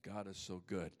God is so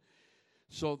good.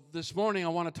 So this morning I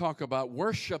want to talk about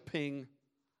worshiping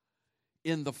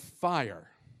in the fire.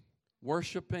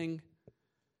 Worshiping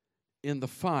in the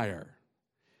fire.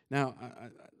 Now,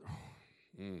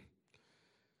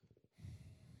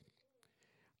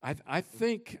 I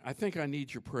think I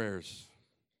need your prayers.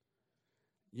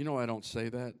 You know I don't say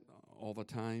that all the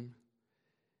time.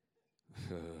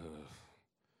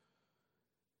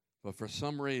 But for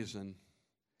some reason,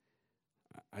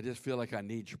 I just feel like I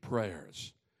need your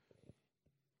prayers.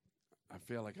 I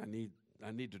feel like I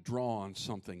need to draw on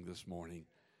something this morning.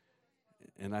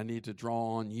 And I need to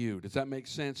draw on you. Does that make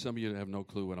sense? Some of you have no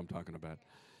clue what I'm talking about.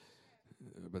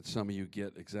 But some of you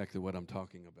get exactly what I'm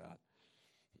talking about.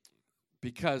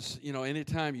 Because,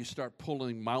 anytime you start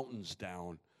pulling mountains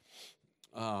down,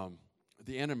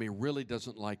 the enemy really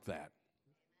doesn't like that.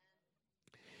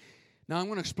 Now, I'm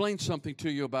going to explain something to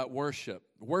you about worship.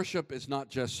 Worship is not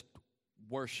just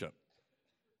worship.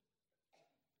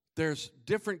 There's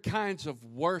different kinds of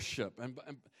worship.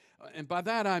 And by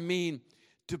that I mean,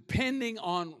 depending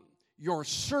on your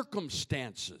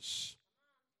circumstances,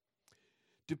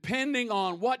 depending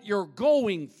on what you're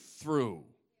going through,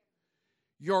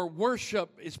 your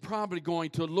worship is probably going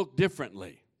to look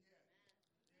differently.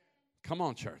 Come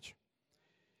on, church.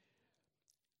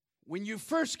 When you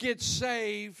first get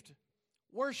saved,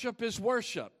 worship is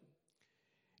worship.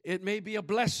 It may be a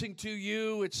blessing to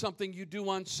you. It's something you do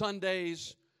on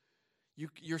Sundays.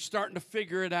 You're starting to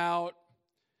figure it out.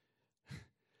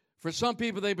 For some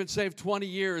people, they've been saved 20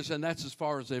 years, and that's as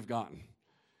far as they've gotten.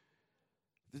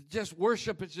 Just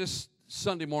worship is just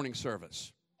Sunday morning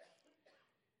service.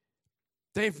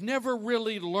 They've never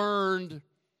really learned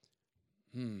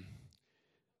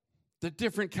the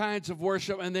different kinds of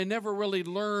worship, and they never really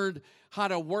learned how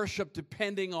to worship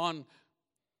depending on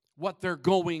what they're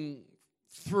going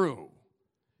through.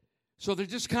 So they're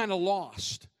just kind of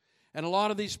lost. And a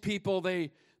lot of these people, they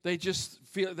just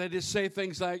say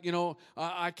things like,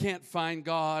 I can't find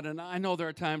God. And I know there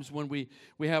are times when we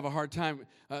have a hard time,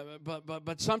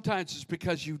 but sometimes it's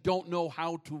because you don't know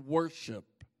how to worship.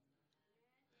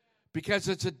 Because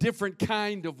it's a different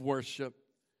kind of worship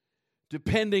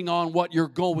depending on what you're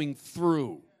going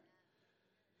through.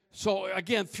 So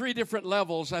again, 3 different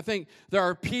levels. I think there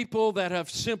are people that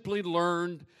have simply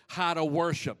learned how to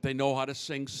worship. They know how to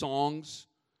sing songs.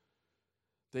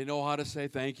 They know how to say,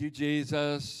 thank you,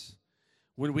 Jesus.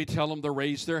 When we tell them to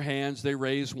raise their hands, they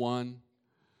raise one.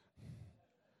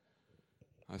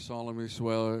 I solemnly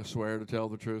swear to tell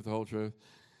the truth, the whole truth.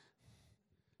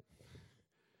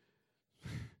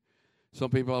 Some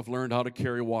people have learned how to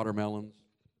carry watermelons.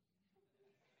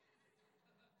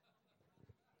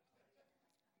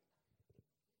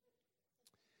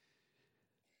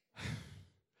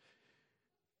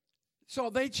 So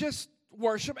they just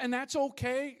worship, and that's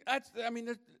okay.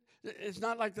 It's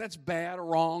not like that's bad or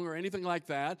wrong or anything like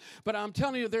that. But I'm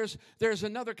telling you, there's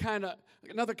another kind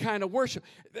of worship.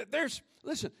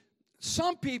 Listen,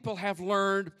 some people have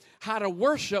learned how to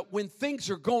worship when things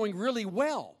are going really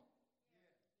well.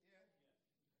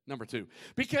 Number 2,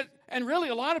 and really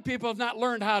a lot of people have not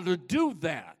learned how to do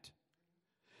that.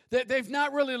 They've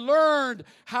not really learned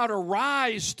how to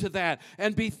rise to that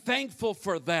and be thankful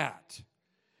for that.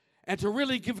 And to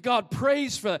really give God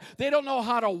praise for that. They don't know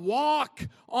how to walk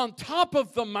on top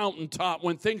of the mountaintop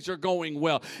when things are going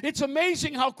well. It's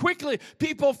amazing how quickly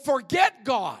people forget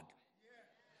God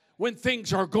when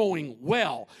things are going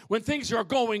well, when things are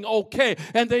going okay,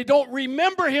 and they don't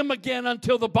remember Him again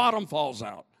until the bottom falls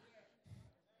out.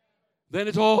 Then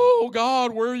it's, oh,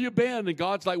 God, where have you been? And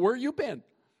God's like, where have you been?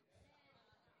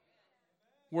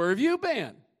 Where have you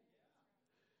been?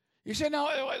 You say, now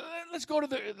let's go to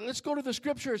the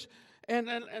scriptures and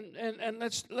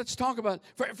let's talk about.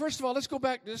 First of all, let's go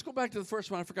back to the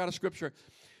first one. I forgot a scripture.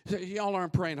 Y'all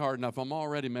aren't praying hard enough. I'm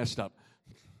already messed up.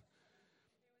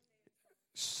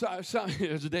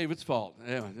 It's David's fault.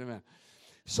 Amen.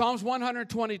 Psalms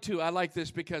 122, I like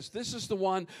this because this is the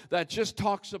one that just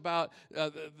talks about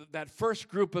that first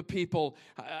group of people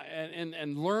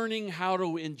and learning how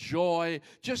to enjoy,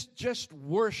 just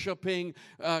worshiping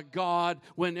God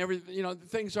when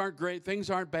things aren't great, things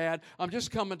aren't bad. I'm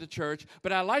just coming to church.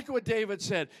 But I like what David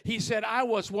said. He said, I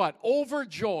was what?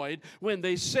 Overjoyed when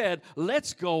they said,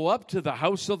 let's go up to the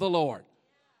house of the Lord.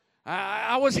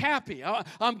 I was happy.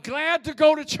 I'm glad to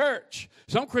go to church.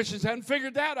 Some Christians haven't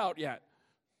figured that out yet.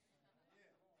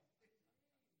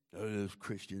 Those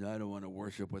Christians, I don't want to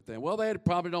worship with them. Well, they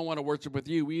probably don't want to worship with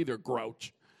you either,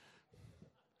 grouch.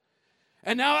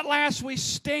 And now at last we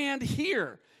stand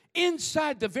here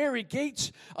inside the very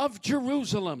gates of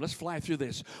Jerusalem. Let's fly through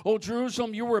this. Oh,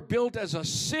 Jerusalem, you were built as a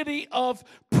city of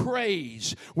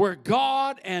praise where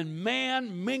God and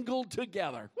man mingled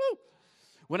together. Woo!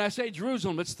 When I say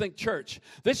Jerusalem, let's think church.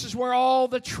 This is where all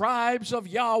the tribes of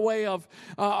Yahweh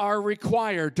are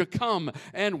required to come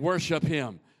and worship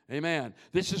Him. Amen.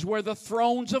 This is where the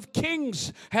thrones of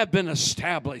kings have been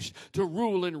established to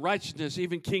rule in righteousness.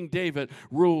 Even King David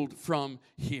ruled from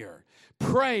here.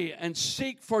 Pray and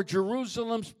seek for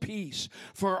Jerusalem's peace,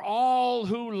 for all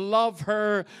who love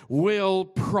her will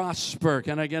prosper.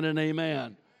 Can I get an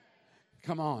amen?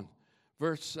 Come on.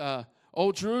 Verse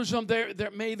O Jerusalem,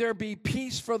 may there be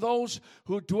peace for those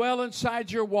who dwell inside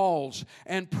your walls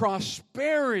and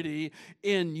prosperity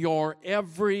in your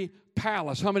every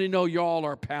palace. How many know y'all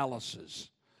are palaces?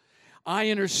 I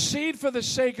intercede for the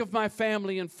sake of my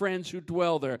family and friends who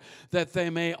dwell there, that they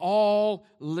may all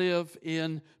live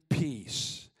in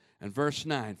peace. And verse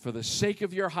 9, for the sake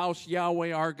of your house,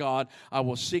 Yahweh our God, I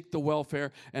will seek the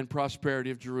welfare and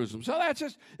prosperity of Jerusalem. So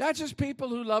that's just people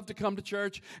who love to come to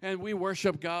church and we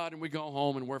worship God and we go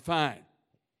home and we're fine.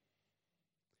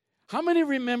 How many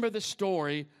remember the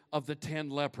story of the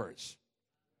 10 lepers?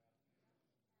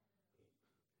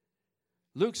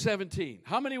 Luke 17.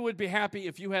 How many would be happy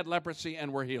if you had leprosy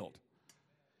and were healed?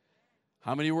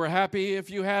 How many were happy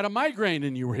if you had a migraine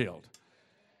and you were healed?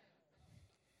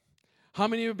 How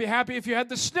many would be happy if you had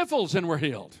the sniffles and were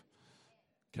healed?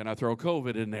 Can I throw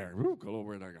COVID in there? Ooh,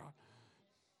 glory to God.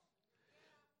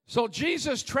 So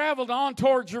Jesus traveled on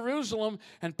toward Jerusalem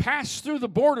and passed through the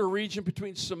border region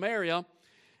between Samaria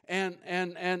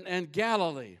and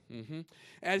Galilee.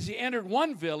 As he entered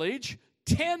one village,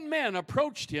 10 men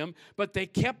approached him, but they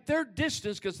kept their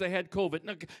distance because they had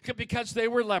COVID, because they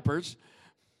were lepers.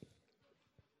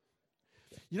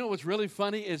 You know what's really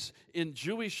funny is in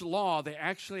Jewish law, they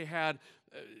actually had,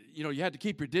 you had to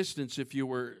keep your distance if you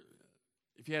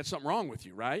had something wrong with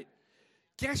you, right?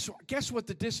 Guess what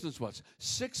the distance was?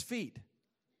 6 feet.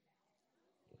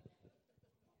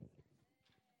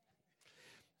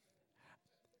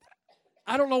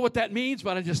 I don't know what that means,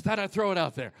 but I just thought I'd throw it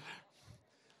out there.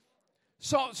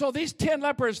 So these 10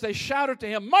 lepers, they shouted to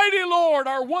him, "Mighty Lord,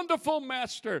 our wonderful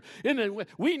master." And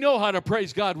we know how to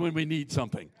praise God when we need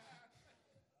something.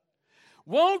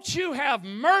 "Won't you have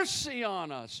mercy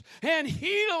on us and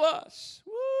heal us?"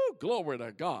 Woo, glory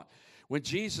to God. When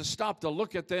Jesus stopped to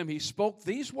look at them, he spoke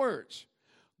these words,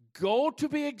 "Go to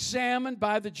be examined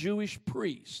by the Jewish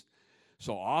priest."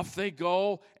 So off they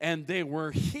go, and they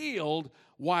were healed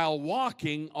while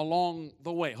walking along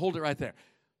the way. Hold it right there.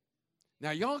 Now,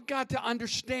 y'all got to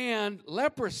understand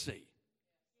leprosy.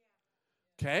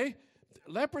 Okay?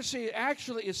 Leprosy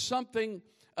actually is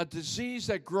a disease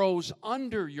that grows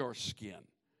under your skin.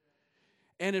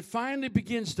 And it finally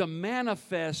begins to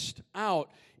manifest out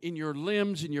in your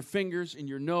limbs, in your fingers, in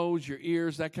your nose, your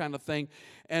ears, that kind of thing.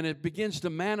 And it begins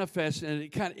to manifest, and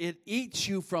it eats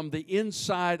you from the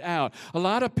inside out. A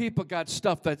lot of people got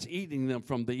stuff that's eating them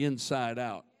from the inside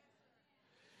out.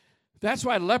 That's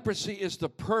why leprosy is the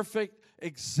perfect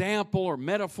example or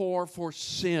metaphor for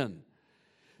sin.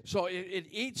 So it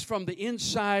eats from the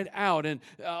inside out. And,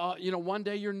 one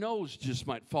day your nose just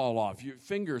might fall off. Your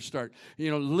fingers start,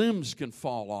 limbs can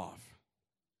fall off.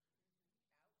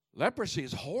 Leprosy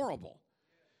is horrible.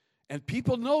 And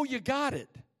people know you got it.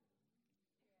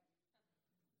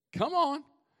 Come on.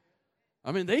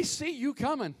 I mean, they see you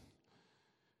coming.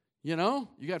 You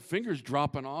got fingers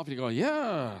dropping off. You go,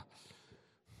 yeah.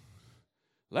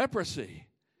 Leprosy.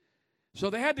 So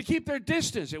they had to keep their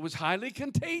distance. It was highly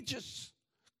contagious.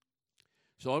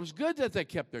 So it was good that they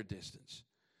kept their distance.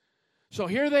 So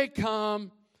here they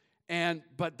come,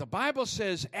 but the Bible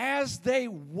says as they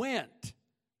went,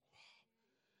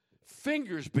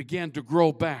 fingers began to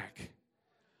grow back.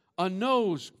 A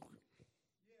nose.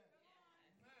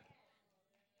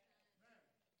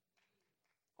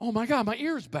 Oh my God, my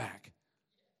ear's back.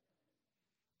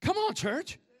 Come on,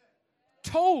 church.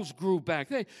 Toes grew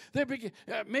back.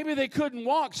 Maybe they couldn't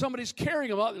walk. Somebody's carrying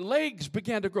them. Legs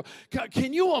began to grow.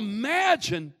 Can you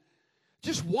imagine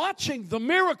just watching the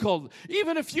miracle,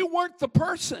 even if you weren't the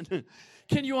person?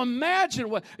 Can you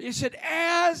imagine what he said?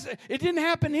 It didn't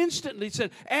happen instantly. He said,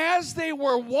 as they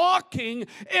were walking,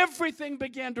 everything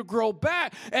began to grow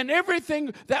back, and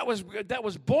everything that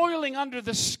was boiling under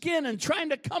the skin and trying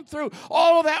to come through,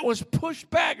 all of that was pushed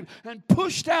back and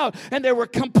pushed out, and they were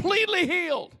completely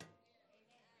healed.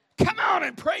 Come on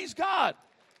and praise God.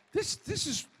 This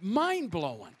is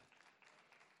mind-blowing.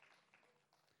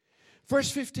 Verse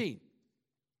 15.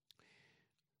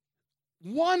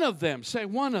 One of them, say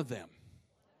one of them.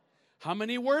 How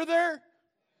many were there?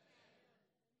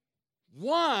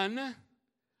 One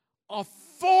a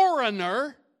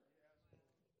foreigner.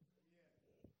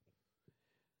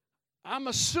 I'm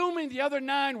assuming the other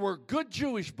 9 were good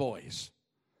Jewish boys.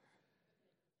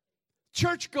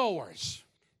 Churchgoers.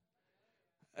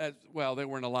 Well, they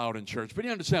weren't allowed in church, but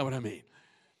you understand what I mean.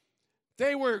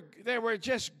 They were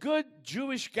just good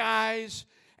Jewish guys,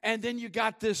 and then you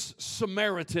got this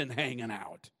Samaritan hanging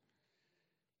out.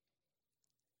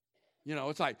 You know,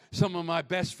 it's like some of my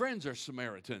best friends are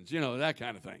Samaritans, you know, that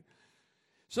kind of thing.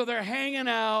 So they're hanging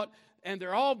out, and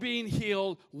they're all being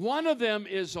healed. One of them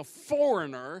is a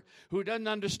foreigner who doesn't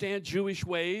understand Jewish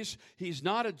ways. He's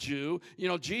not a Jew. You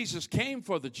know, Jesus came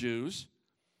for the Jews.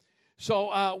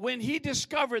 So when he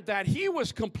discovered that he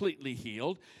was completely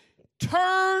healed,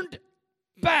 turned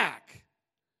back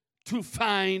to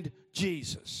find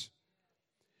Jesus,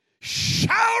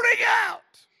 shouting out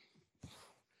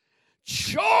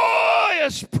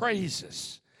joyous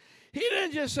praises. He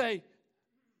didn't just say,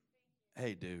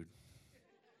 "Hey, dude,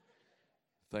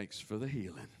 thanks for the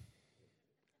healing.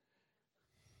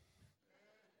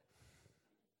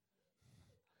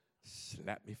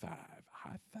 Slap me 5.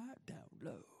 High 5 down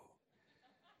low."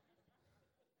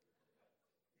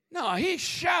 No, he's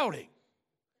shouting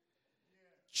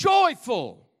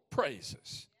joyful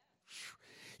praises.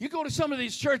 You go to some of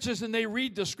these churches and they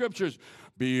read the scriptures,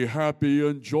 "Be happy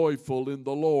and joyful in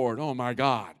the Lord." Oh, my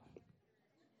God.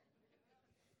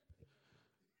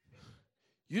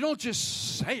 You don't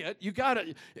just say it.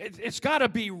 It's got to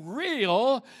be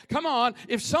real. Come on.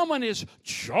 If someone is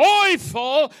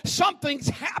joyful, something's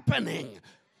happening.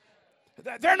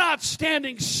 They're not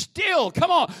standing still. Come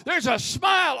on. There's a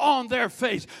smile on their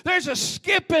face. There's a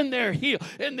skip in their heel,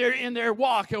 in their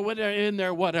walk, or in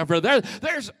their whatever.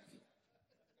 There's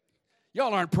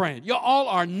y'all aren't praying. You all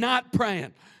are not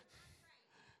praying.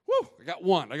 Woo,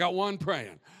 I got one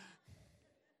praying.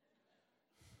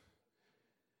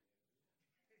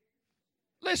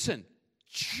 Listen,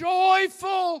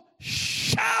 joyful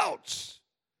shouts,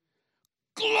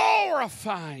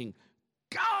 glorifying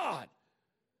God.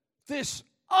 This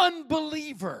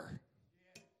unbeliever.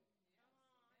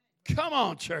 Come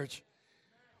on, church.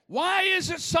 Why is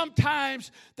it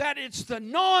sometimes that it's the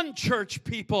non-church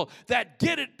people that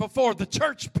get it before the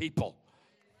church people?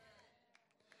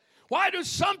 Why do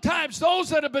sometimes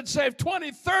those that have been saved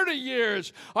 20, 30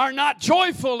 years are not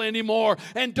joyful anymore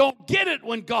and don't get it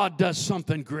when God does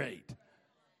something great?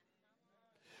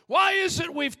 Why is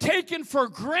it we've taken for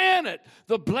granted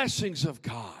the blessings of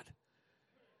God?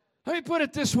 Let me put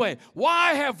it this way.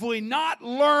 Why have we not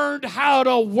learned how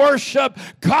to worship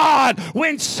God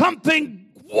when something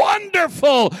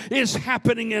wonderful is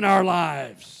happening in our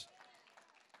lives?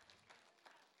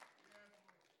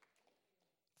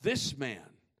 This man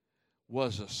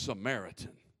was a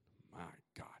Samaritan. My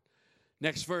God.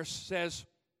 Next verse says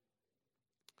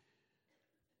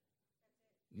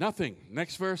nothing.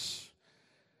 Next verse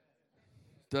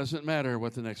doesn't matter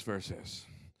what the next verse is.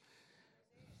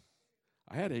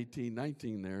 I had 18,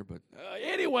 19 there, but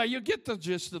anyway, you get the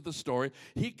gist of the story.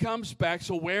 He comes back,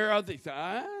 so where are the...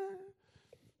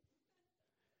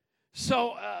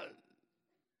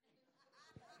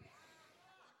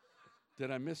 did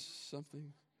I miss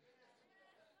something?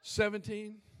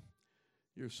 17?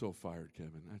 You're so fired,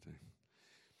 Kevin, I think.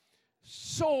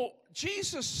 So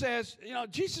Jesus says,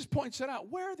 Jesus points it out.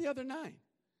 Where are the other 9?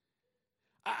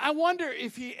 I wonder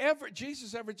if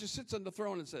Jesus ever just sits on the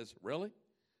throne and says, "Really?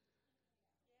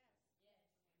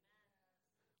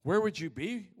 Where would you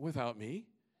be without me?"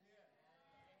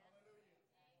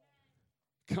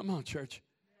 Come on, church.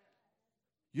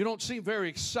 You don't seem very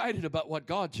excited about what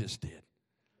God just did.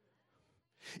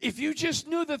 If you just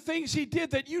knew the things he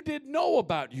did that you didn't know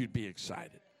about, you'd be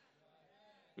excited.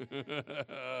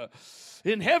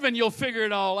 In heaven, you'll figure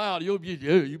it all out. You'll be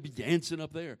dancing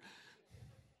up there.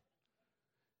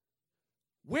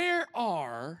 Where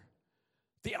are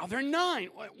the other 9?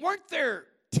 Weren't there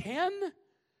 10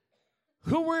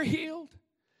 who were healed?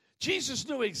 Jesus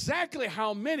knew exactly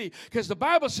how many, because the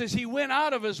Bible says he went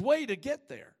out of his way to get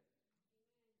there.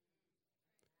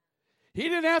 He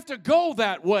didn't have to go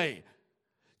that way.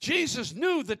 Jesus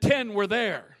knew the 10 were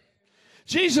there.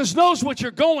 Jesus knows what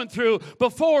you're going through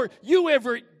before you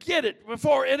ever get it,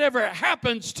 before it ever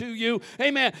happens to you.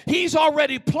 Amen. He's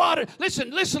already plotted.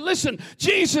 Listen.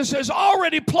 Jesus has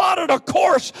already plotted a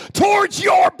course towards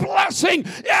your blessing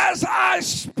as I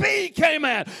speak.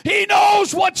 Amen. He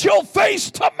knows what you'll face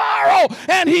tomorrow,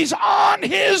 and he's on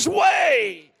his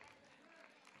way.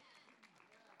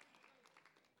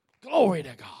 Glory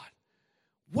to God.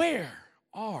 Where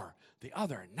are the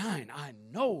other 9? I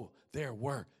know there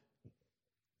were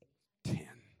 10.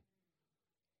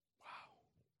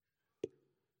 Wow.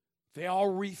 They all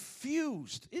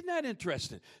refused. Isn't that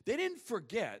interesting? They didn't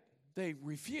forget. They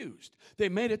refused. They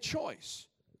made a choice.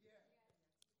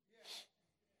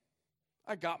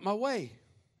 I got my way.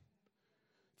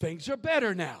 Things are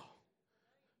better now.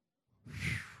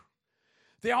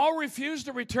 They all refused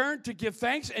to return to give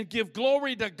thanks and give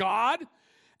glory to God,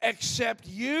 except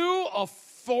you, a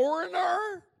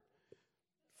foreigner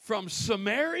from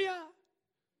Samaria.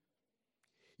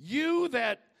 You,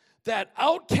 that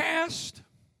outcast,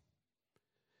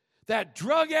 that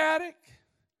drug addict,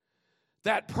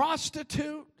 that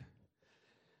prostitute,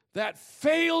 that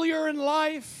failure in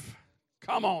life.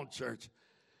 Come on, church.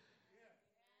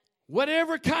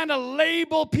 Whatever kind of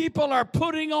label people are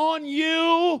putting on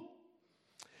you,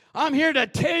 I'm here to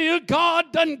tell you,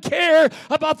 God doesn't care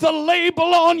about the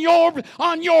label on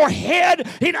your head.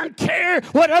 He doesn't care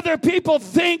what other people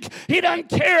think. He doesn't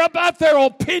care about their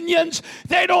opinions.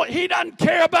 He doesn't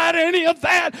care about any of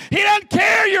that. He doesn't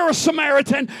care you're a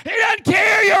Samaritan. He doesn't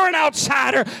care you're an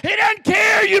outsider. He doesn't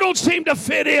care you don't seem to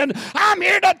fit in. I'm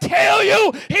here to tell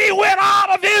you, He went out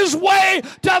of His way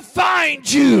to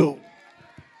find you.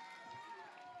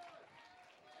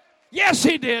 Yes,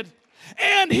 He did.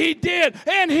 And He did.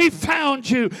 And He found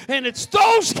you. And it's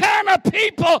those kind of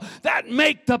people that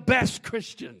make the best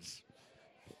Christians.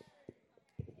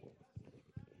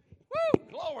 Woo!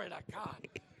 Glory to God.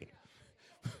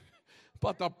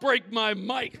 About to break my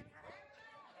mic.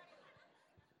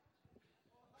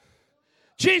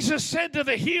 Jesus said to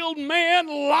the healed man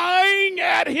lying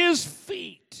at His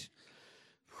feet.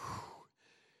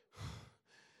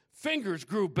 Fingers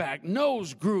grew back,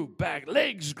 nose grew back,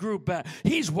 legs grew back.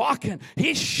 He's walking,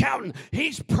 he's shouting,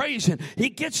 he's praising. He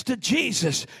gets to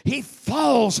Jesus. He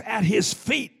falls at His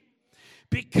feet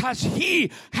because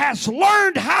he has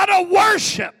learned how to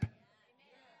worship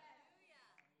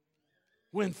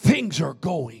when things are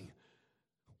going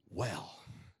well.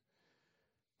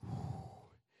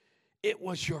 It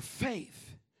was your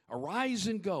faith. Arise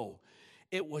and go.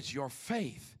 It was your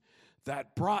faith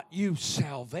that brought you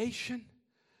salvation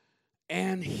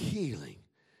and healing.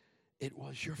 It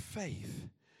was your faith.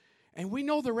 And we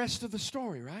know the rest of the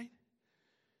story, right?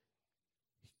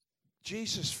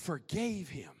 Jesus forgave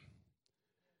him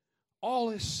all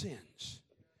his sins.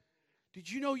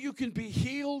 Did you know you can be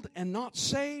healed and not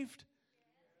saved?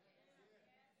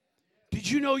 Did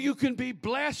you know you can be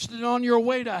blessed and on your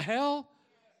way to hell?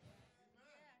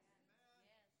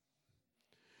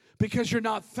 Because you're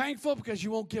not thankful, because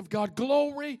you won't give God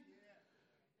glory.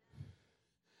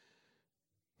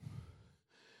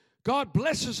 God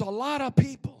blesses a lot of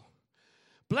people.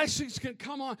 Blessings can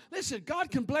come on. Listen, God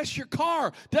can bless your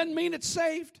car. Doesn't mean it's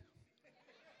saved.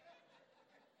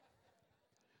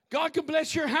 God can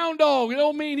bless your hound dog. It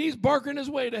don't mean he's barking his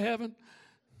way to heaven.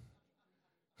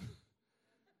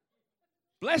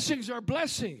 Blessings are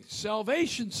blessings.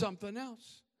 Salvation, something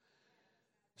else.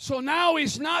 So now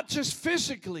he's not just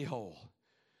physically whole.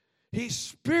 He's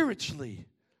spiritually.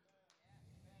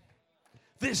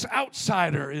 This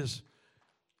outsider is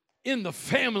in the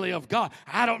family of God.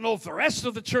 I don't know if the rest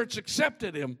of the church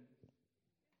accepted him.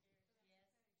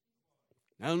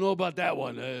 I don't know about that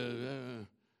one.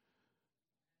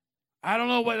 I don't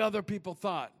know what other people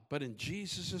thought. But in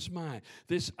Jesus' mind,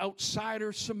 this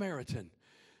outsider Samaritan,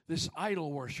 this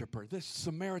idol worshiper, this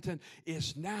Samaritan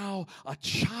is now a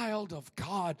child of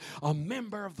God, a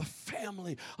member of the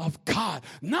family of God,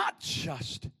 not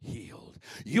just healed.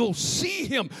 You'll see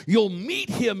him, you'll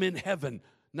meet him in heaven.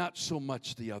 Not so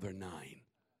much the other 9.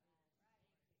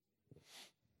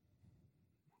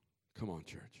 Come on,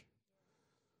 church.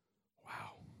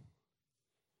 Wow.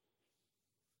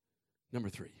 Number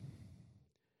 3.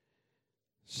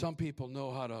 Some people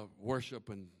know how to worship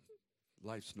when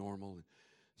life's normal.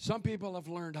 Some people have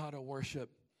learned how to worship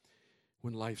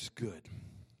when life's good.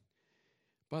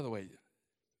 By the way,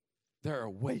 there are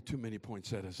way too many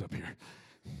poinsettias up here.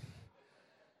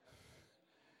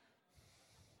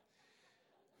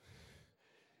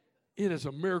 It is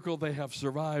a miracle they have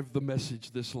survived the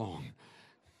message this long.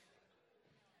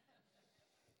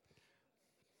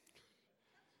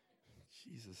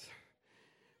 Jesus.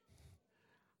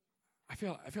 I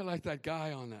feel like that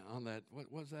guy on that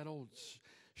what was that old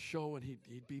show, and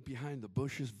he'd be behind the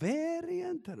bushes. Very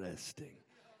interesting.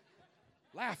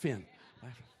 Laughing.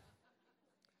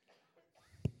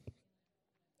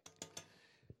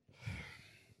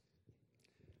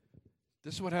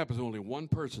 This is what happens when only one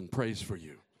person prays for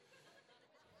you.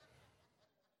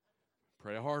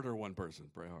 Pray harder, one person.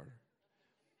 Pray harder.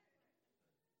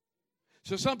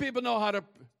 So some people know how to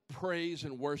praise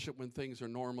and worship when things are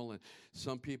normal, and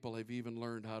some people have even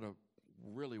learned how to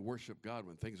really worship God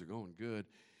when things are going good.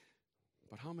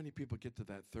 But how many people get to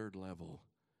that third level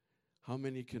How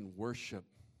many can worship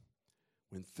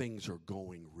when things are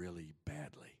going really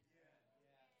badly?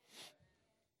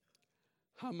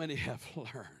 How many have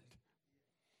learned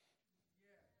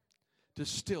to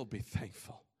still be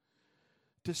thankful,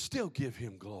 to still give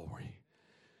him glory,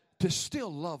 to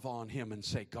still love on him and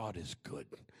say, God is good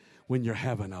when you're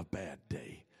having a bad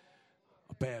day,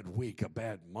 a bad week, a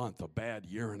bad month, a bad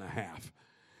year and a half,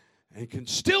 and can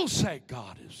still say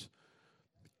God is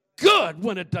good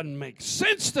when it doesn't make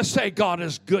sense to say God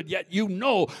is good, yet you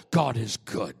know God is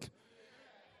good.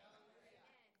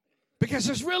 Because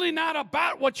it's really not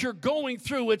about what you're going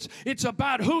through. It's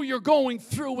about who you're going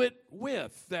through it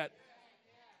with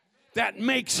that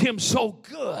makes him so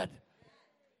good.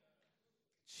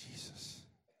 Jesus.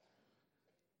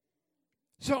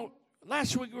 So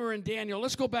last week we were in Daniel.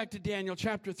 Let's go back to Daniel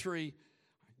chapter 3.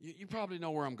 You probably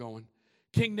know where I'm going.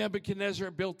 King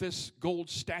Nebuchadnezzar built this gold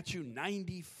statue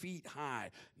 90 feet high,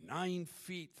 9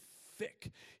 feet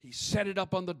thick. He set it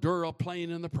up on the Dura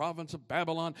plain in the province of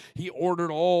Babylon. He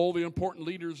ordered all the important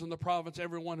leaders in the province,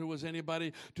 everyone who was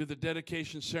anybody, to the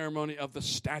dedication ceremony of the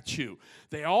statue.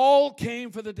 They all came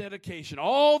for the dedication,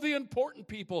 all the important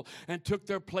people, and took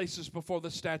their places before the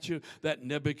statue that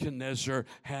Nebuchadnezzar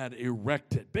had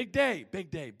erected. Big day, big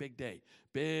day, big day,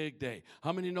 big day.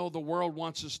 How many know the world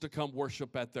wants us to come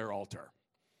worship at their altar?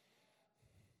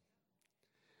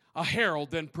 A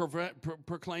herald then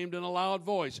proclaimed in a loud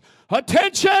voice,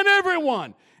 "Attention,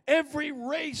 everyone! Every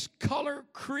race, color,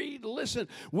 creed, listen.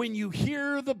 When you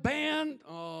hear the band,"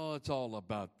 oh, it's all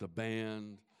about the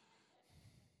band.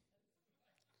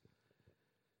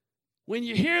 "When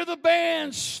you hear the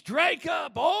band strike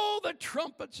up, all the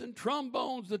trumpets and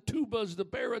trombones, the tubas, the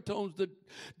baritones, the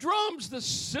drums, the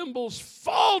cymbals,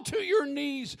 fall to your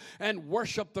knees and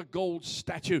worship the gold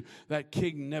statue that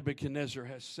King Nebuchadnezzar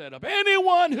has set up.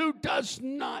 Anyone who does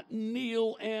not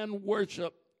kneel and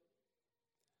worship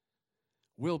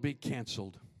will be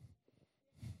canceled.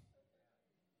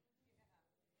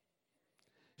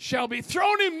 Shall be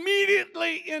thrown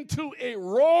immediately into a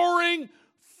roaring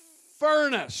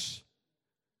furnace."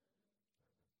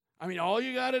 I mean, all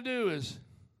you got to do is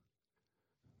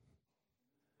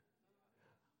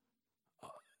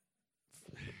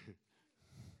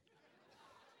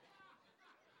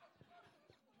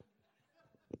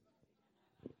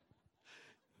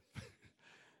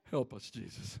help us,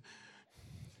 Jesus.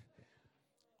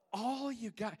 All you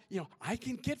got, I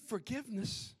can get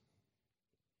forgiveness.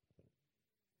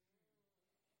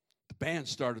 The band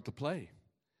started to play.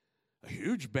 A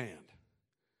huge band,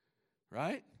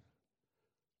 right?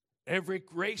 Every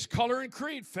race, color, and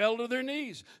creed fell to their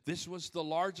knees. This was the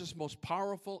largest, most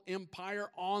powerful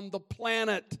empire on the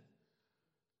planet.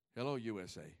 Hello,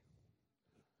 USA.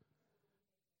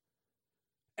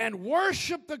 And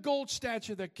worship the gold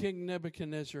statue that King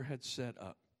Nebuchadnezzar had set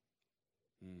up.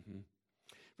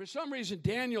 For some reason,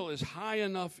 Daniel is high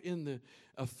enough in the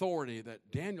authority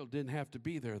that Daniel didn't have to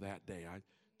be there that day. I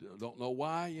don't know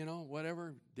why,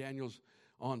 whatever. Daniel's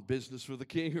on business with the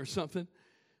king or something.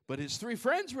 But his 3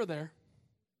 friends were there.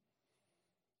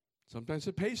 Sometimes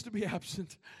it pays to be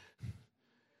absent.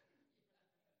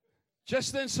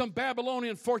 Just then some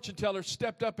Babylonian fortune teller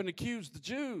stepped up and accused the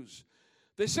Jews.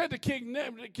 They said to King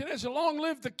Nebuchadnezzar, "Long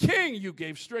live the king. You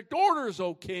gave strict orders,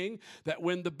 O king, that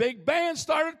when the big band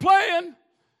started playing,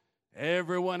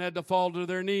 everyone had to fall to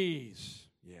their knees."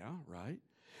 Yeah, right.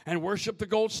 And worship the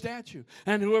gold statue.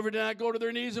 And whoever did not go to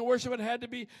their knees and worship they had to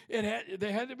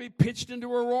be pitched into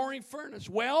a roaring furnace.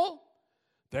 Well,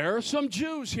 there are some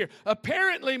Jews here.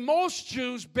 Apparently, most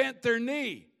Jews bent their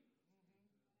knee.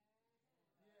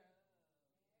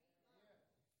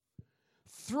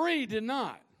 3 did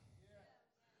not.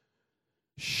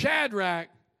 Shadrach,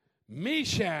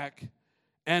 Meshach,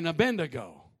 and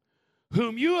Abednego,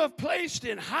 whom you have placed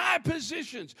in high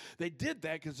positions. They did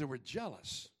that because they were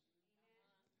jealous.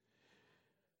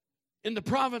 In the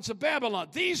province of Babylon.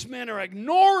 These men are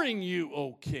ignoring you,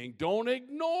 O king. Don't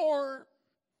ignore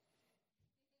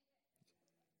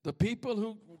the people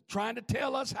who are trying to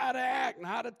tell us how to act and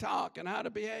how to talk and how to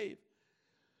behave.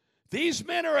 These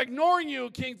men are ignoring you, O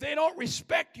king. They don't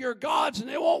respect your gods and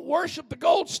they won't worship the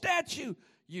gold statue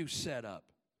you set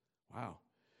up. Wow.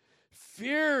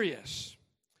 Furious.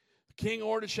 The king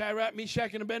ordered Shadrach,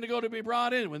 Meshach, and Abednego to be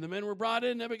brought in. When the men were brought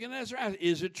in, Nebuchadnezzar asked,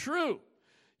 "Is it true?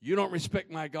 You don't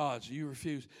respect my gods. You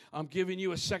refuse. I'm giving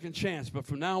you a second chance. But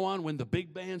from now on, when the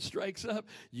big band strikes up,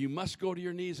 you must go to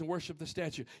your knees and worship the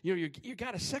statue." You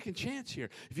got a second chance here.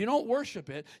 If you don't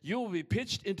worship it, you will be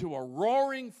pitched into a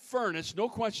roaring furnace. No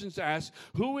questions asked.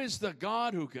 Who is the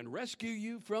God who can rescue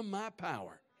you from my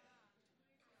power?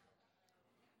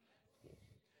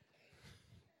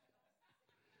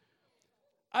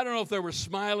 I don't know if they were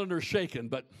smiling or shaking,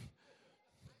 but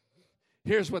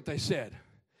here's what they said.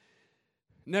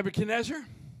 Nebuchadnezzar,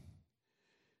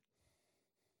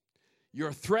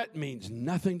 your threat means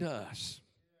nothing to us.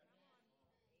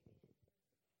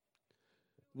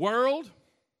 World,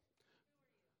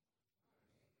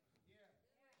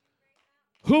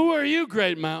 who are you,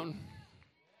 great mountain?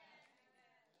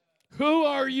 Who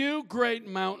are you, great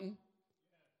mountain?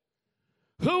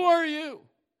 Who are you?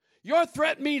 Your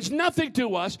threat means nothing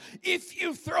to us. If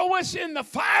you throw us in the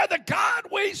fire, the God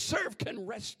we serve can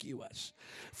rescue us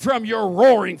from your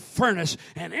roaring furnace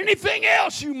and anything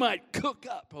else you might cook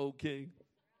up, O king.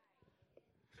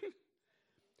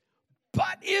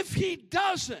 But if he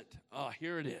doesn't,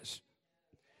 here it is.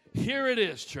 Here it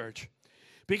is, church.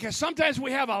 Because sometimes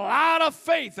we have a lot of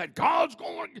faith that God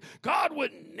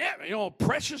would never,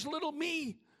 precious little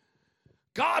me.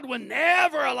 God would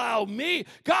never allow me.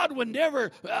 God would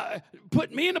never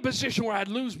put me in a position where I'd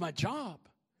lose my job.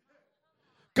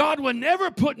 God would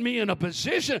never put me in a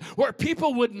position where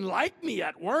people wouldn't like me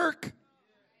at work.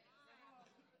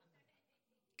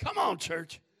 Come on,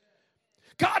 church.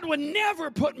 God would never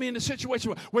put me in a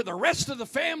situation where the rest of the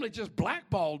family just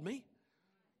blackballed me.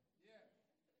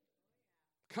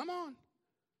 Come on.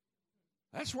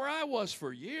 That's where I was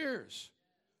for years.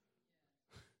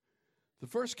 The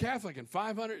first Catholic in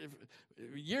 500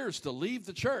 years to leave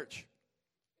the church.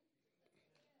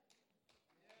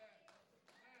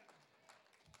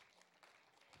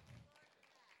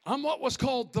 I'm what was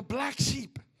called the black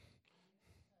sheep.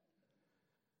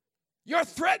 Your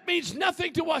threat means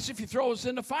nothing to us. If you throw us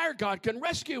in the fire, God can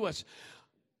rescue us.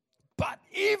 But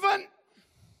even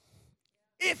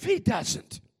if he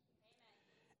doesn't,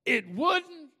 it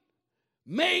wouldn't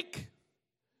make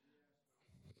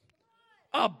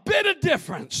a bit of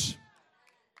difference.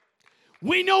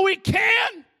 We know he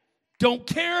can. Don't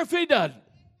care if he doesn't.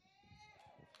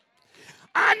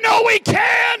 I know he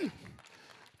can,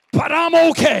 but I'm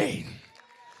okay.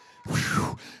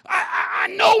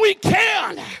 I know he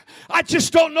can. I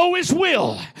just don't know his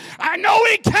will. I know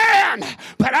he can,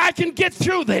 but I can get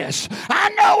through this. I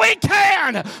know he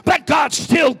can, but God's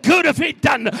still good if he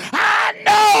doesn't. I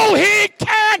know he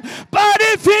can, but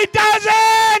if he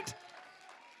doesn't,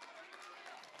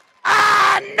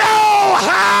 I know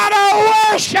how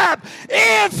to worship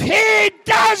if he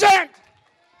doesn't.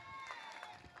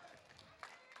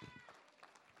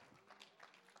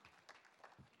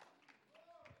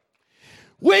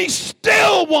 We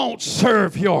still won't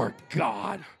serve your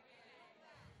God.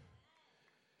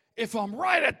 If I'm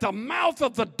right at the mouth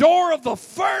of the door of the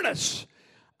furnace,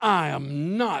 I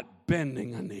am not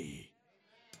bending a knee.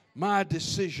 My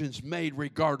decision's made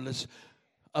regardless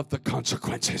of the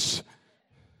consequences.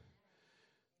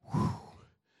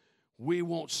 We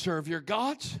won't serve your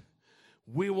gods.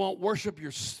 We won't worship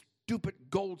your stupid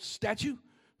gold statue.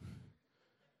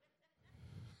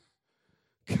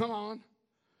 Come on.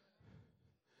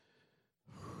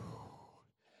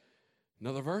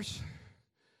 Another verse?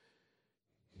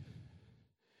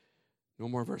 No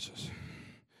more verses.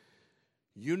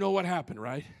 You know what happened,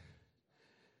 right?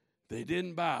 They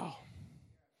didn't bow.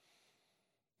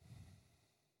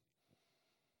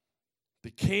 The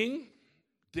king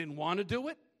didn't want to do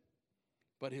it,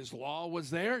 but his law was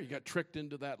there. He got tricked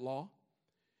into that law.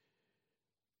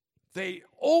 They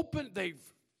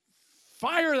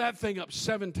fire that thing up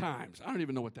 7 times. I don't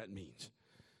even know what that means.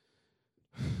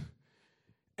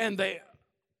 And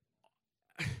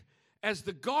as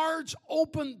the guards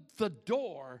open the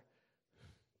door,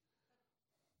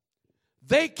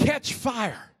 they catch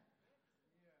fire.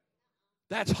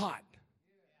 That's hot.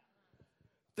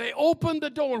 They open the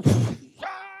door.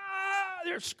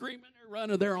 They're screaming, they're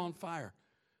running, they're on fire.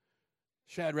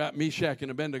 Shadrach, Meshach, and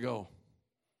Abednego.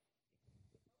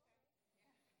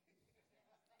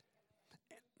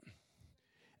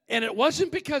 And it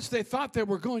wasn't because they thought they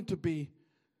were going to be.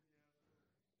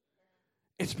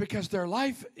 It's because their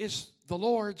life is the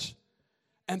Lord's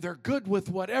and they're good with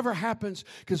whatever happens,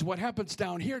 because what happens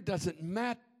down here doesn't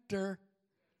matter.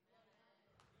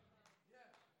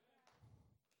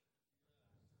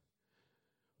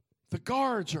 The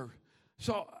guards are,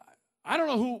 so I don't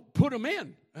know who put them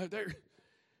in.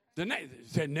 They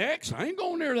said, next, I ain't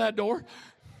going near that door.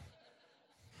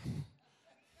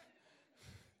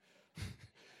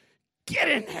 Get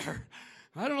in there.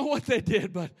 I don't know what they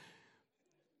did, but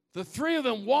the 3 of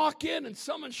them walk in and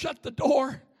someone shut the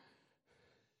door.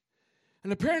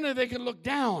 And apparently they could look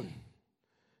down.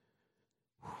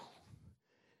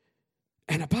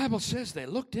 And the Bible says they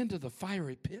looked into the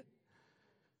fiery pit.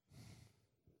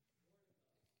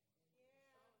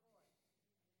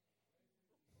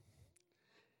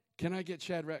 Can I get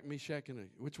Shadrach, Meshach, and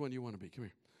which one do you want to be? Come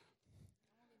here.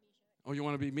 Oh, you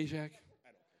want to be Meshach?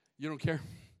 You don't care?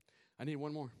 I need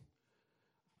one more.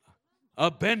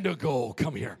 Abednego,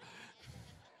 come here.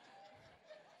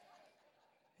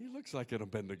 He looks like an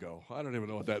Abednego. I don't even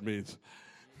know what that means.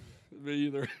 Me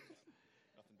either.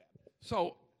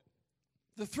 So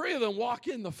the three of them walk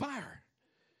in the fire.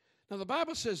 Now the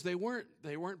Bible says they weren't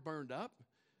burned up.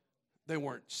 They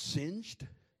weren't singed.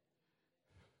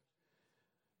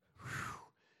 Whew.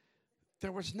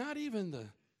 There was not even the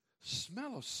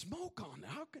smell of smoke on them.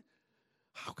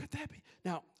 How could that be?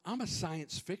 Now, I'm a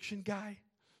science fiction guy.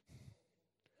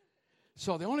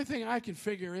 So the only thing I can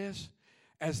figure is,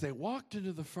 as they walked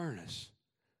into the furnace,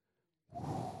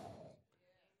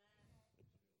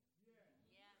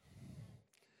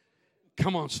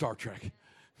 come on, Star Trek.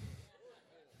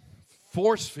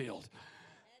 Force field.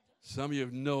 Some of you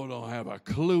don't have a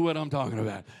clue what I'm talking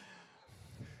about.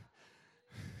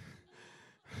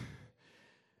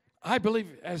 I believe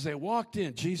as they walked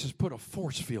in, Jesus put a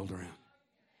force field around.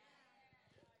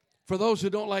 For those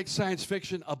who don't like science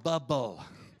fiction, a bubble.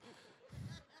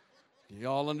 You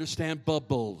all understand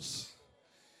bubbles.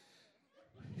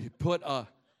 He put a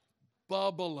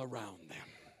bubble around them.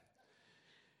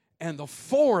 And the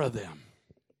four of them.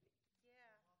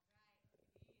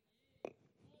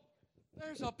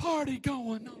 There's a party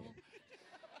going on.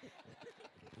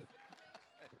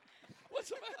 What's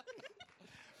the matter?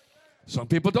 Some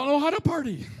people don't know how to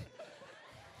party.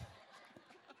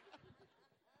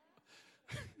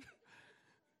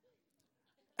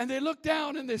 And they looked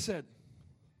down and they said,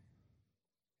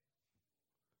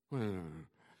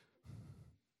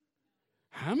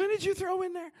 how many did you throw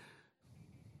in there?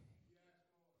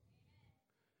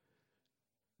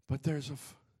 But there's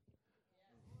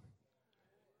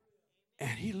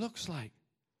and he looks like,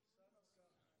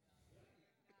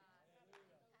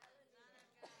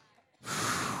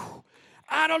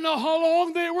 I don't know how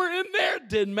long they were in there. It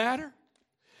didn't matter.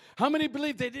 How many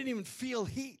believe they didn't even feel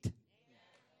heat?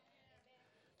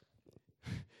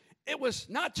 It was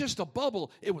not just a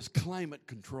bubble, it was climate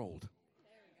controlled.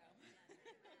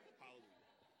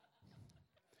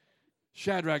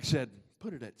 Shadrach said,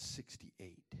 put it at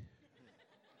 68.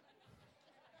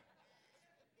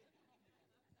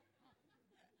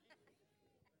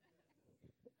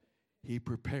 He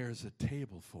prepares a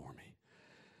table for me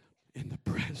in the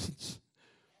presence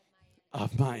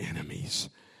of my enemies.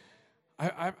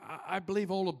 I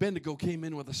believe old Abednego came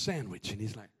in with a sandwich, and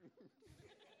he's like,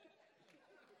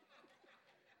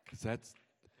 because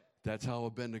that's how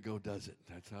Abednego does it.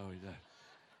 That's how he does.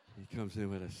 He comes in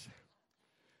with us.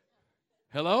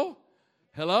 Hello?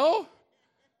 Hello?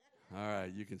 All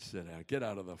right, you can sit down. Get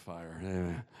out of the fire.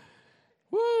 Amen.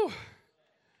 Woo!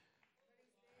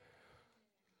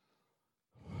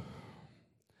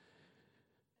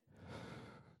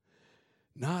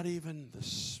 Not even the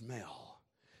smell.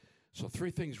 So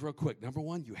 3 things real quick. Number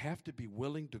 1, you have to be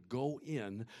willing to go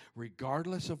in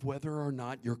regardless of whether or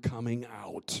not you're coming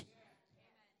out.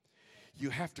 You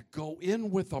have to go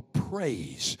in with a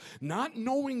praise, not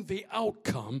knowing the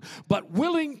outcome, but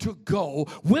willing to go,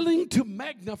 willing to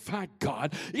magnify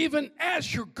God, even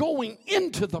as you're going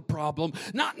into the problem,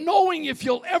 not knowing if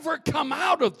you'll ever come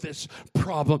out of this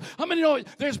problem. How many know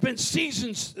there's been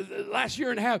seasons last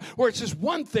year and a half where it's just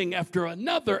one thing after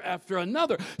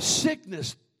another,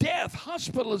 sickness, death,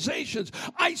 hospitalizations,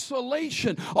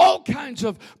 isolation, all kinds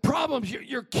of problems.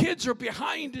 Your kids are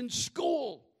behind in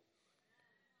school.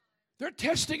 They're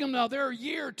testing them now. They're a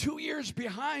year, 2 years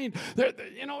behind.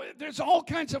 There's all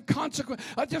kinds of consequences.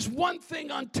 Just one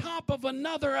thing on top of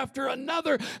another after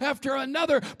another after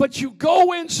another. But you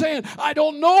go in saying, I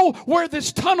don't know where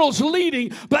this tunnel's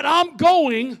leading, but I'm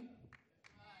going.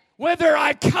 Whether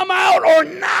I come out or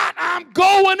not, I'm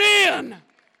going in.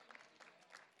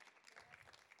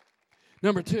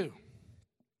 Number 2.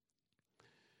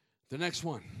 The next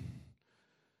one.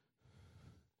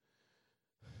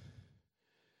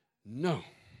 No.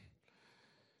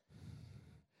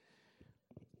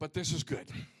 But this is good.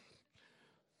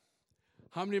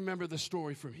 How many remember the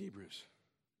story from Hebrews?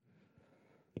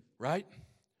 Right?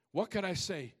 What could I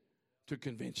say to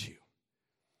convince you?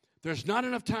 There's not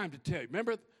enough time to tell you.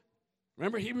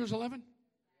 Remember Hebrews 11?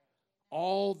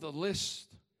 All the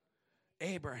list.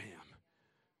 Abraham,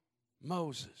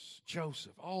 Moses,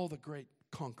 Joseph, all the great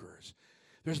conquerors.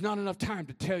 There's not enough time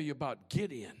to tell you about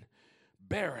Gideon,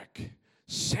 Barak,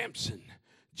 Samson,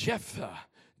 Jephthah,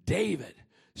 David,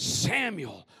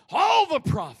 Samuel, all the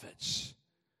prophets.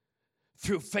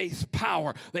 Through faith's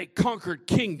power, they conquered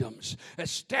kingdoms,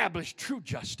 established true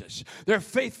justice. Their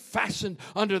faith fastened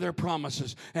under their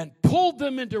promises and pulled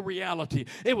them into reality.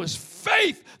 It was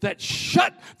faith that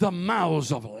shut the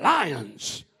mouths of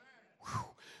lions.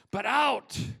 Put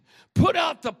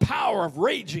out the power of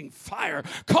raging fire,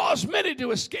 caused many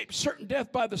to escape certain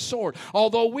death by the sword.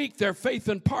 Although weak, their faith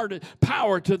imparted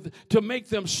power to make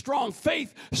them strong.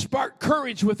 Faith sparked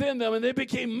courage within them, and they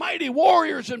became mighty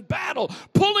warriors in battle,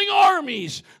 pulling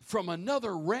armies from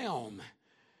another realm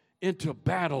into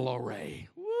battle array.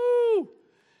 Woo!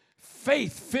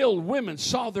 Faith-filled women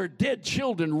saw their dead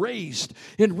children raised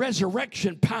in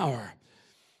resurrection power.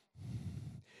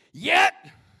 Yet,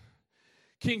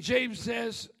 King James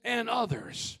says, and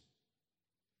others,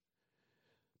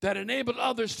 that enabled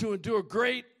others to endure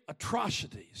great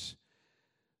atrocities.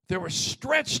 They were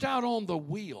stretched out on the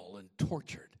wheel and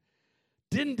tortured,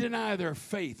 didn't deny their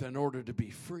faith in order to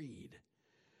be freed,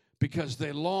 because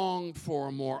they longed for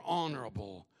a more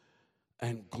honorable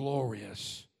and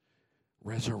glorious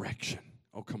resurrection.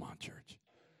 Oh, come on, church.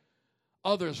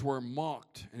 Others were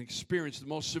mocked and experienced the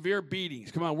most severe beatings.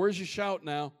 Come on, where's your shout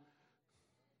now?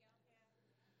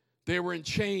 They were in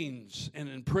chains and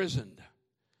imprisoned.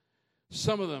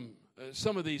 Some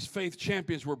of these faith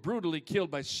champions were brutally killed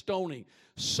by stoning,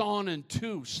 sawn in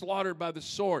two, slaughtered by the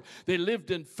sword. They lived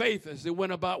in faith as they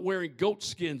went about wearing goat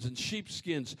skins and sheep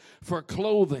skins for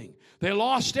clothing. They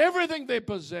lost everything they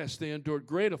possessed. They endured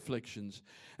great afflictions,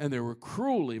 and they were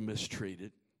cruelly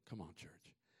mistreated. Come on, church.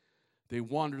 They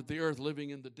wandered the earth,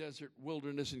 living in the desert,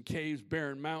 wilderness, and caves,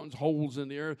 barren mountains, holes in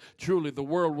the earth. Truly, the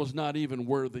world was not even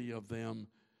worthy of them.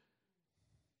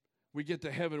 We get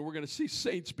to heaven, we're going to see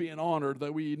saints being honored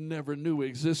that we never knew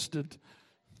existed.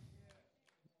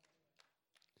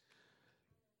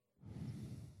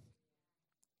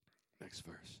 Next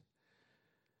verse.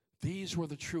 These were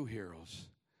the true heroes,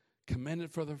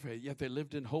 commended for their faith, yet they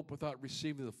lived in hope without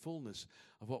receiving the fullness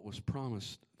of what was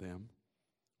promised them.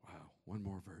 Wow, one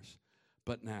more verse.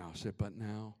 But now, say, but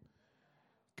now,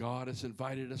 God has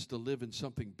invited us to live in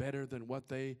something better than what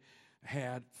they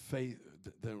had,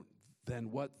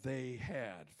 than what they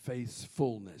had, faith's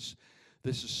fullness.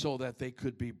 This is so that they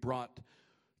could be brought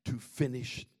to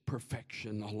finished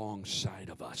perfection alongside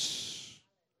of us.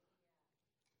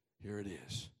 Here it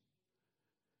is.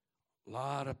 A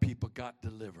lot of people got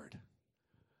delivered.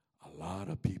 A lot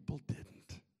of people didn't.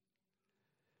 The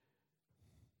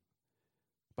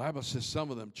Bible says some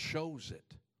of them chose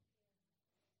it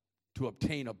to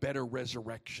obtain a better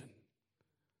resurrection.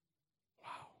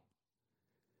 Wow.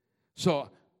 So,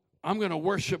 I'm going to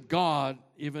worship God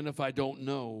even if I don't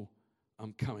know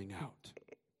I'm coming out.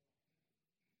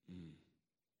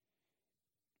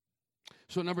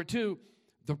 So number two,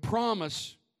 the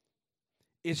promise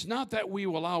is not that we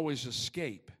will always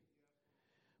escape,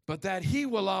 but that He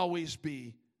will always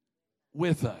be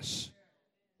with us.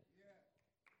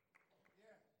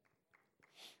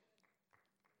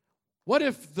 What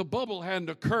if the bubble hadn't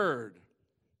occurred,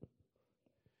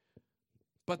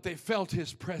 but they felt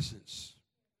His presence?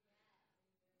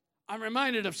 I'm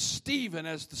reminded of Stephen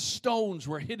as the stones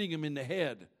were hitting him in the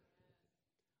head.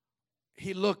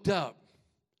 He looked up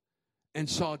and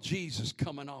saw Jesus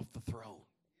coming off the throne.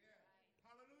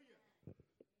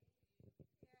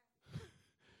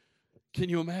 Can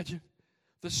you imagine?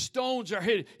 The stones are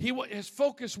hitting. His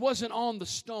focus wasn't on the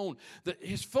stone.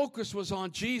 His focus was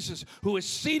on Jesus, who is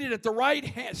seated at the right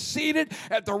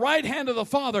hand of the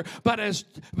Father. But as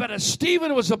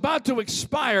Stephen was about to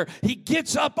expire, he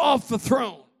gets up off the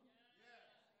throne.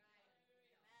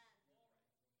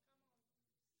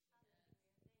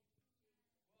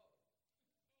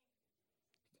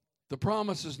 The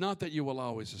promise is not that you will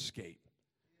always escape,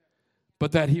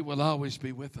 but that He will always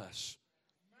be with us.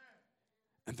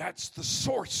 And that's the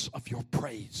source of your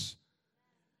praise.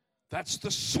 That's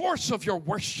the source of your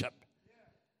worship.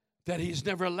 That He's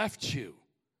never left you,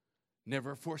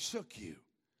 never forsook you.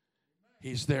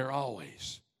 He's there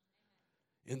always.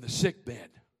 In the sick bed,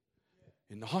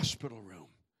 in the hospital room,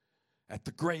 at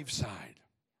the graveside.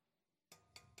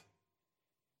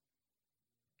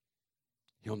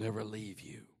 He'll never leave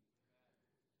you.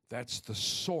 That's the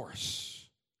source.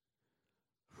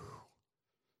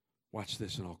 Watch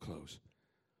this and I'll close.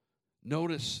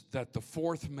 Notice that the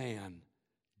fourth man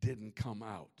didn't come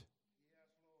out.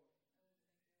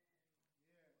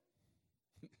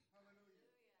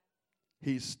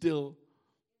 He's still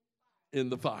in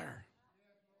the fire.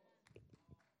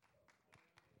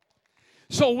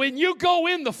 So when you go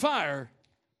in the fire,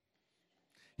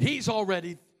 He's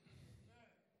already.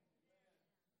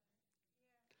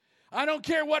 I don't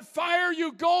care what fire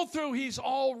you go through, He's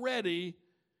already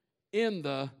in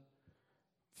the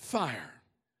fire.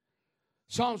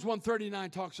 Psalms 139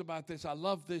 talks about this. I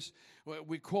love this.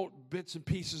 We quote bits and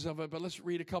pieces of it, but let's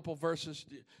read a couple verses.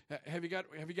 Have you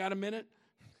got a minute?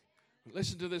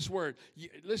 Listen to this word.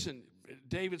 Listen,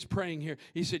 David's praying here.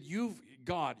 He said, you've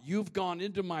gone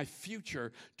into my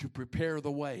future to prepare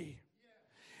the way.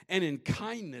 And in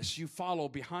kindness you follow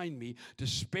behind me to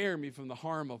spare me from the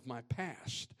harm of my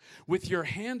past. With your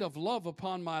hand of love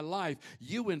upon my life,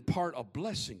 you impart a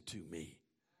blessing to me.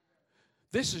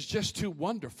 This is just too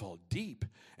wonderful, deep,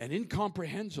 and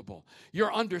incomprehensible.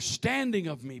 Your understanding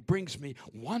of me brings me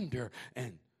wonder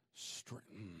and strength.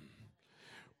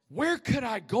 Where could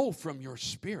I go from your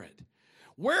spirit?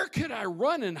 Where could I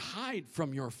run and hide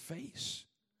from your face?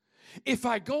 If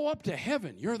I go up to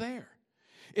heaven, you're there.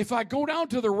 If I go down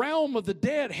to the realm of the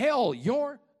dead, hell,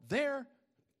 you're there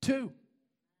too.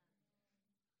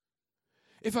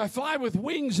 If I fly with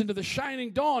wings into the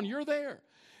shining dawn, you're there.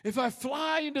 If I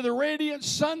fly into the radiant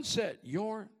sunset,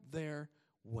 you're there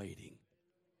waiting.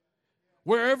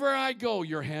 Wherever I go,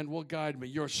 your hand will guide me.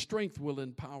 Your strength will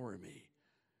empower me.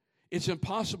 It's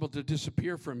impossible to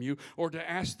disappear from you or to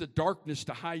ask the darkness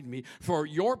to hide me, for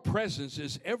your presence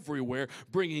is everywhere,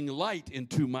 bringing light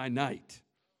into my night.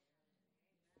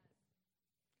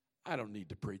 I don't need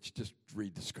to preach, just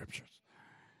read the scriptures.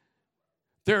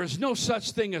 There is no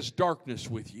such thing as darkness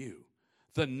with you.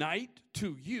 The night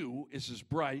to you is as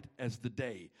bright as the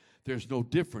day. There's no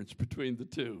difference between the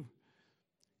two.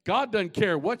 God doesn't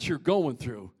care what you're going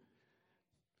through.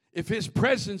 If His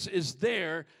presence is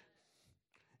there,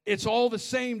 it's all the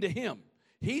same to Him.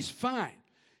 He's fine.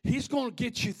 He's going to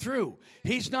get you through.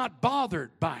 He's not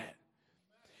bothered by it.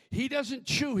 He doesn't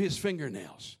chew His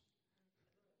fingernails.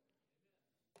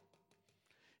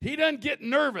 He doesn't get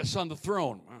nervous on the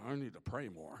throne. I need to pray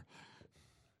more.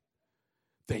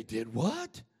 They did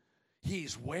what?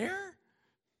 He's where?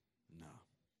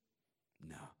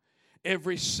 No.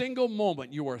 Every single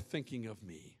moment you are thinking of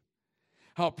me.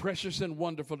 How precious and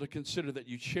wonderful to consider that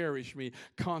you cherish me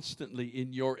constantly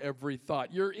in your every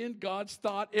thought. You're in God's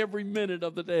thought every minute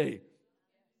of the day.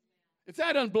 If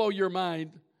that doesn't blow your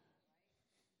mind.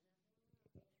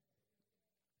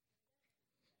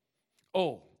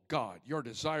 Oh, God, your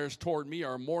desires toward me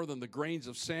are more than the grains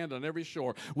of sand on every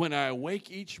shore. When I awake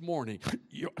each morning,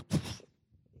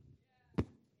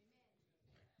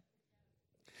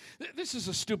 this is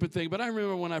a stupid thing, but I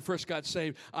remember when I first got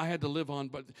saved, I had to live on,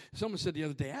 but someone said the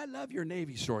other day, I love your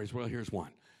Navy stories. Well, here's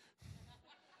one.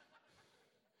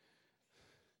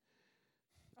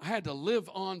 I had to live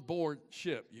on board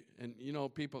ship. And, you know,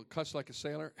 people cuss like a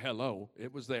sailor. Hello,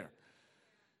 it was there.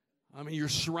 I mean, you're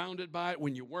surrounded by it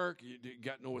when you work. You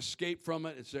got no escape from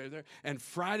it. It's there. And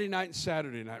Friday night and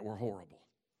Saturday night were horrible.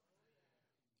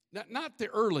 Not the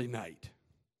early night,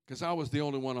 because I was the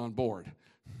only one on board.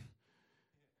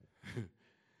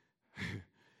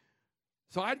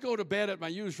 So I'd go to bed at my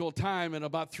usual time, and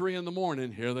about 3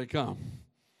 a.m, here they come.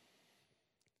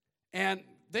 And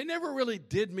they never really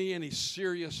did me any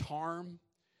serious harm,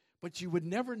 but you would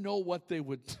never know what they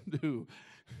would do.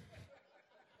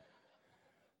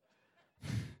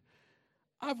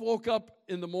 I've woke up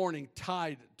in the morning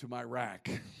tied to my rack.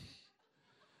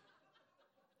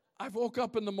 I've woke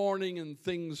up in the morning and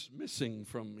things missing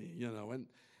from me, you know. And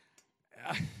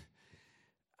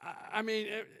I mean,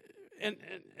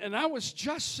 and I was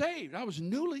just saved. I was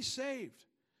newly saved.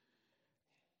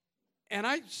 And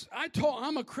I told,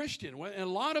 I'm a Christian. And a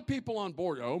lot of people on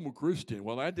board, oh, I'm a Christian.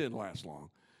 Well, that didn't last long.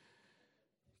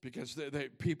 Because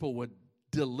people would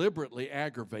deliberately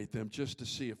aggravate them just to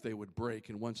see if they would break.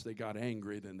 And once they got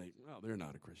angry, then they're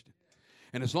not a Christian.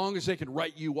 And as long as they can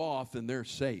write you off, then they're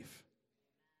safe.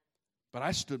 But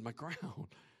I stood my ground.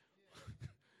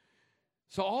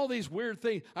 So all these weird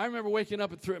things. I remember waking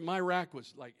up and my rack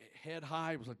was like head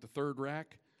high. It was like the third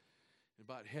rack.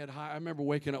 About head high. I remember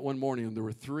waking up one morning and there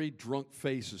were 3 drunk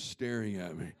faces staring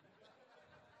at me.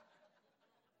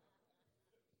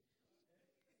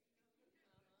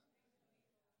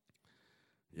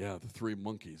 Yeah, the 3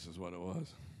 monkeys is what it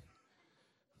was.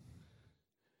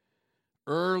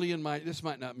 Early in this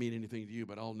might not mean anything to you,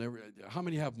 but how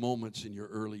many have moments in your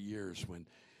early years when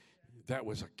that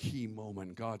was a key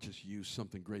moment? God just used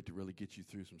something great to really get you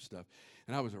through some stuff.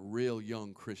 And I was a real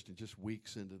young Christian, just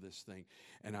weeks into this thing.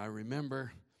 And I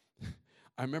remember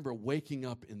waking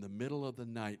up in the middle of the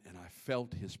night and I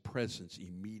felt His presence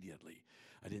immediately.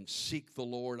 I didn't seek the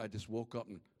Lord. I just woke up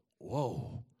and,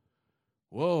 whoa.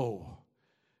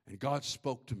 And God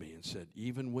spoke to me and said,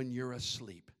 even when you're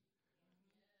asleep,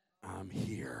 I'm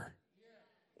here.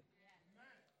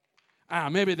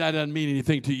 Maybe that doesn't mean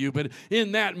anything to you, but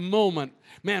in that moment,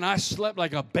 man, I slept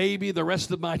like a baby the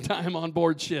rest of my time on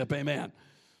board ship. Amen.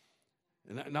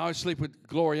 And now I sleep with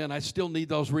Gloria, and I still need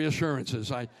those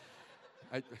reassurances. I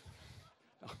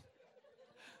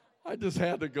just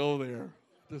had to go there.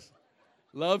 Just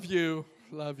love you.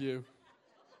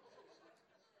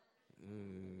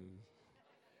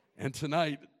 And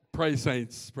tonight, pray,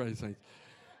 saints.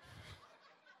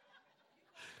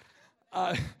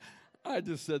 I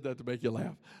just said that to make you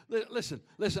laugh. Listen,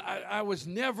 I was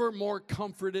never more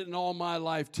comforted in all my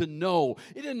life to know.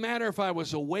 It didn't matter if I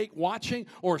was awake watching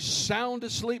or sound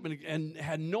asleep and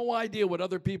had no idea what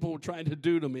other people were trying to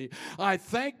do to me. I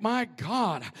thank my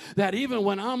God that even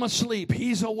when I'm asleep,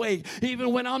 He's awake.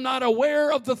 Even when I'm not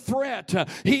aware of the threat,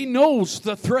 He knows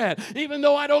the threat. Even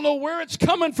though I don't know where it's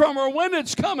coming from or when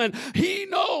it's coming, He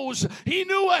knows. He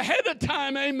knew ahead of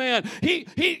time, amen.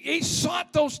 He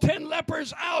sought those 10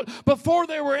 lepers out before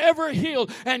they were ever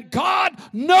healed. And God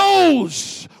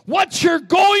knows what you're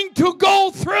going to go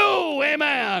through.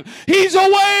 Amen. He's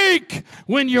awake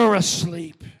when you're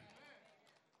asleep.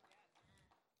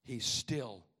 He's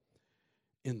still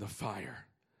in the fire.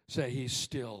 Say, He's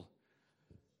still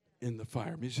in the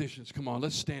fire. Musicians, come on,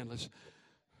 let's stand.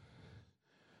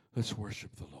 Let's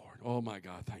worship the Lord. Oh, my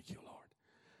God. Thank you, Lord.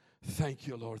 Thank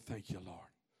you, Lord. Thank you, Lord.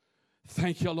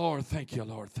 Thank you, Lord. Thank you,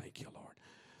 Lord. Thank you, Lord.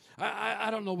 I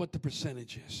don't know what the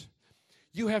percentage is.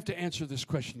 You have to answer this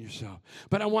question yourself.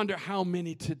 But I wonder how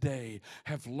many today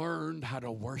have learned how to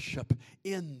worship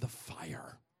in the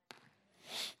fire.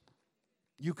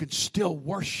 You can still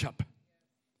worship.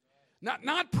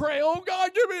 Not pray, oh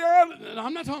God, give me your...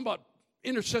 I'm not talking about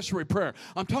intercessory prayer.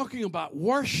 I'm talking about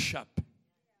worship.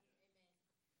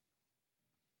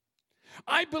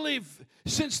 I believe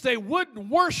since they wouldn't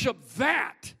worship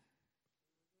that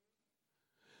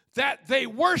they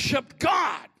worshiped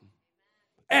God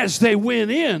as they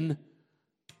went in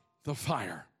the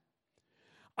fire.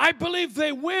 I believe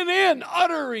they went in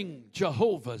uttering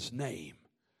Jehovah's name.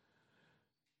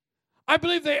 I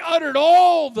believe they uttered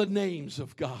all the names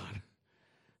of God.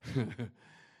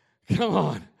 Come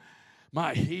on.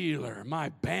 My healer, my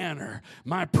banner,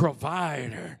 my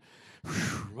provider.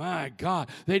 My God,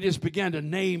 they just began to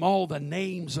name all the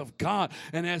names of God.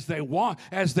 And as they watched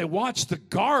the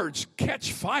guards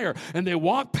catch fire, and they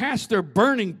walked past their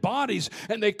burning bodies,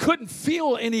 and they couldn't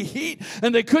feel any heat,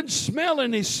 and they couldn't smell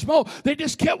any smoke. They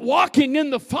just kept walking in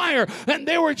the fire, and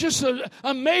they were just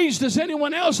amazed as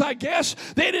anyone else, I guess.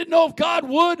 They didn't know if God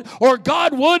would or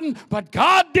God wouldn't, but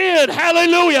God did.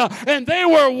 Hallelujah. And they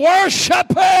were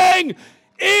worshiping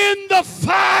in the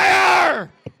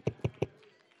fire.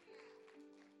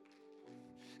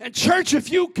 And church,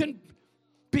 if you can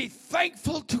be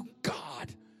thankful to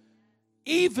God,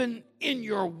 even in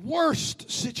your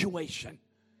worst situation,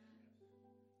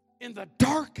 in the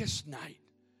darkest night,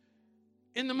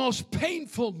 in the most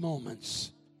painful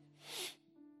moments.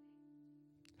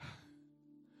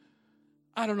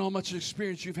 I don't know how much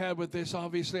experience you've had with this.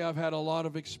 Obviously, I've had a lot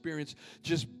of experience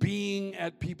just being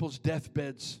at people's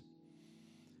deathbeds.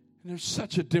 And there's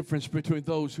such a difference between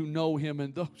those who know Him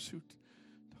and those who don't.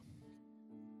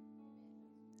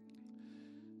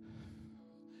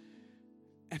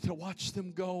 And to watch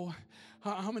them go,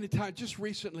 how many times, just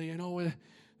recently, you know,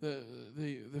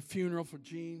 the funeral for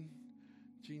Gene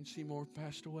Seymour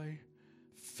passed away.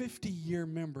 50-year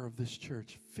member of this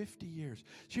church, 50 years.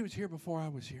 She was here before I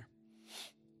was here.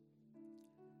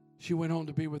 She went home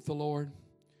to be with the Lord.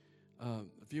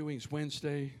 Viewing's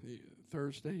Wednesday,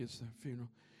 Thursday is the funeral.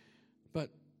 But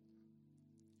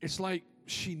it's like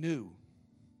she knew.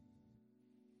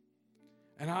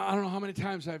 And I don't know how many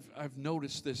times I've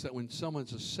noticed this, that when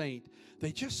someone's a saint,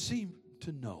 they just seem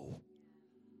to know.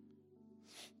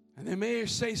 And they may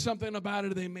say something about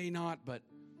it, or they may not, but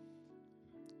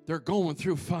they're going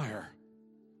through fire.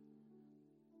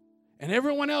 And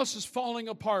everyone else is falling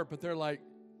apart, but they're like,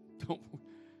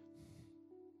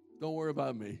 don't worry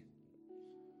about me.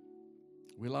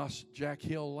 We lost Jack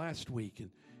Hill last week,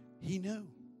 and he knew.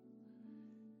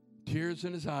 Tears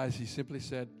in his eyes, he simply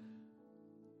said,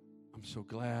 I'm so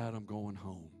glad I'm going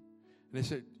home. And they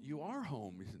said, you are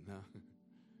home. He said, no.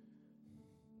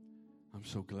 I'm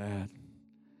so glad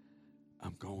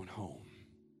I'm going home.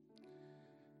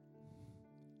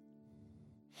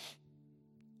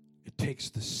 It takes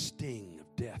the sting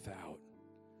of death out,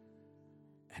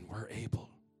 and we're able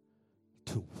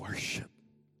to worship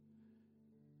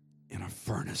in a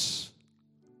furnace.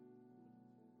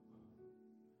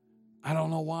 I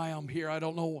don't know why I'm here. I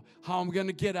don't know how I'm going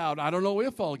to get out. I don't know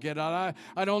if I'll get out.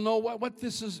 I don't know what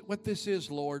this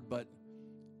is, Lord, but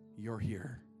you're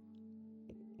here.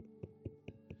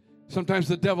 Sometimes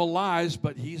the devil lies,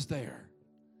 but he's there.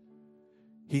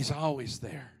 He's always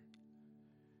there.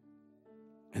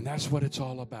 And that's what it's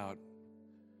all about.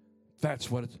 That's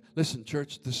what it's. Listen,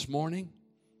 church, this morning,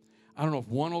 I don't know if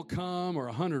 1 will come or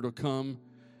 100 will come.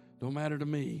 Don't matter to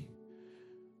me.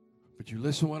 But you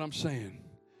listen to what I'm saying.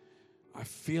 I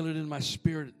feel it in my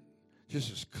spirit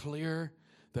just as clear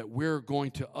that we're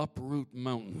going to uproot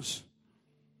mountains.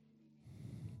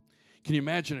 Can you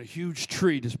imagine a huge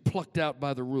tree just plucked out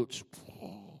by the roots?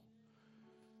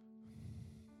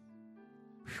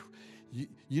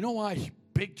 You know why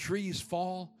big trees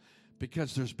fall?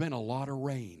 Because there's been a lot of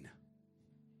rain.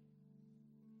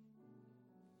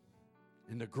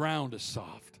 And the ground is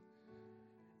soft.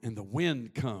 And the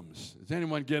wind comes. Is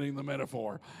anyone getting the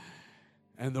metaphor?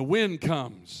 And the wind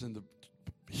comes, and the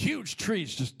huge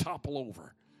trees just topple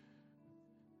over.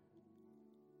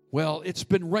 Well, it's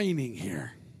been raining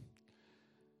here.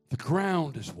 The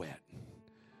ground is wet.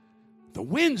 The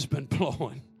wind's been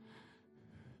blowing.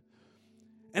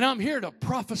 And I'm here to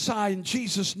prophesy in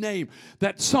Jesus' name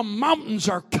that some mountains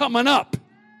are coming up.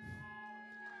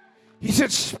 He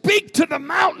said, speak to the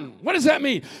mountain. What does that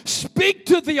mean? Speak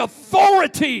to the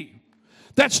authority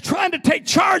that's trying to take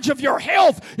charge of your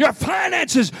health, your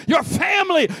finances, your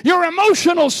family, your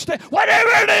emotional state. Whatever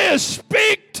it is,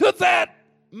 speak to that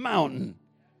mountain.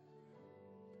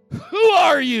 Who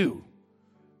are you?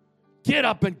 Get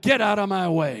up and get out of my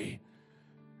way.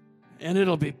 And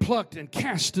it'll be plucked and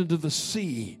cast into the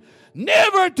sea,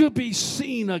 never to be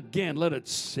seen again. Let it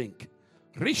sink.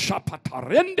 My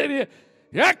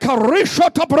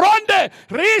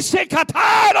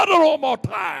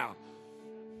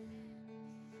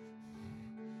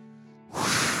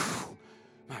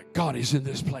God is in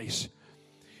this place.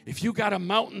 If you got a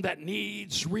mountain that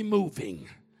needs removing,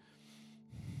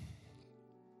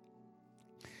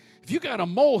 if you got a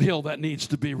molehill that needs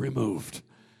to be removed,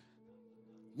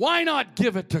 why not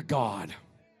give it to God?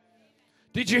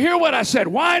 Did you hear what I said?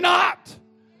 Why not?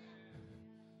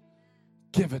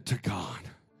 Give it to God.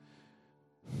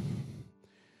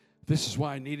 This is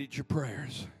why I needed your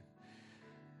prayers.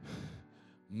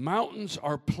 Mountains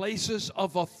are places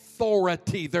of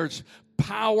authority. There's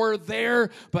power there,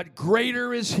 but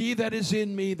greater is he that is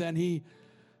in me than he.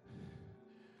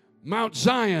 Mount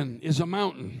Zion is a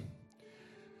mountain.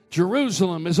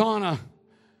 Jerusalem is on a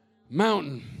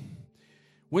mountain.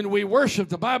 When we worship,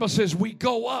 the Bible says we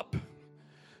go up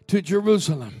to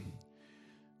Jerusalem.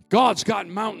 God's got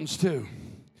mountains too.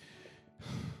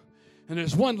 And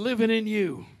there's one living in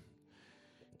you.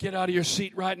 Get out of your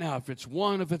seat right now. If it's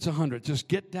 1, if it's 100, just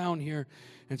get down here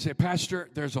and say, Pastor,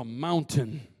 there's a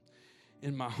mountain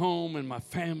in my home, in my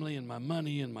family, in my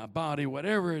money, in my body,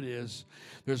 whatever it is.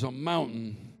 There's a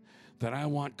mountain that I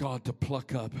want God to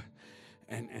pluck up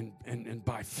and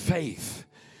by faith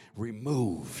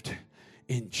removed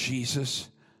in Jesus'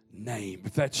 name.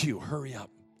 If that's you, hurry up.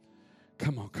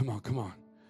 Come on, come on, come on.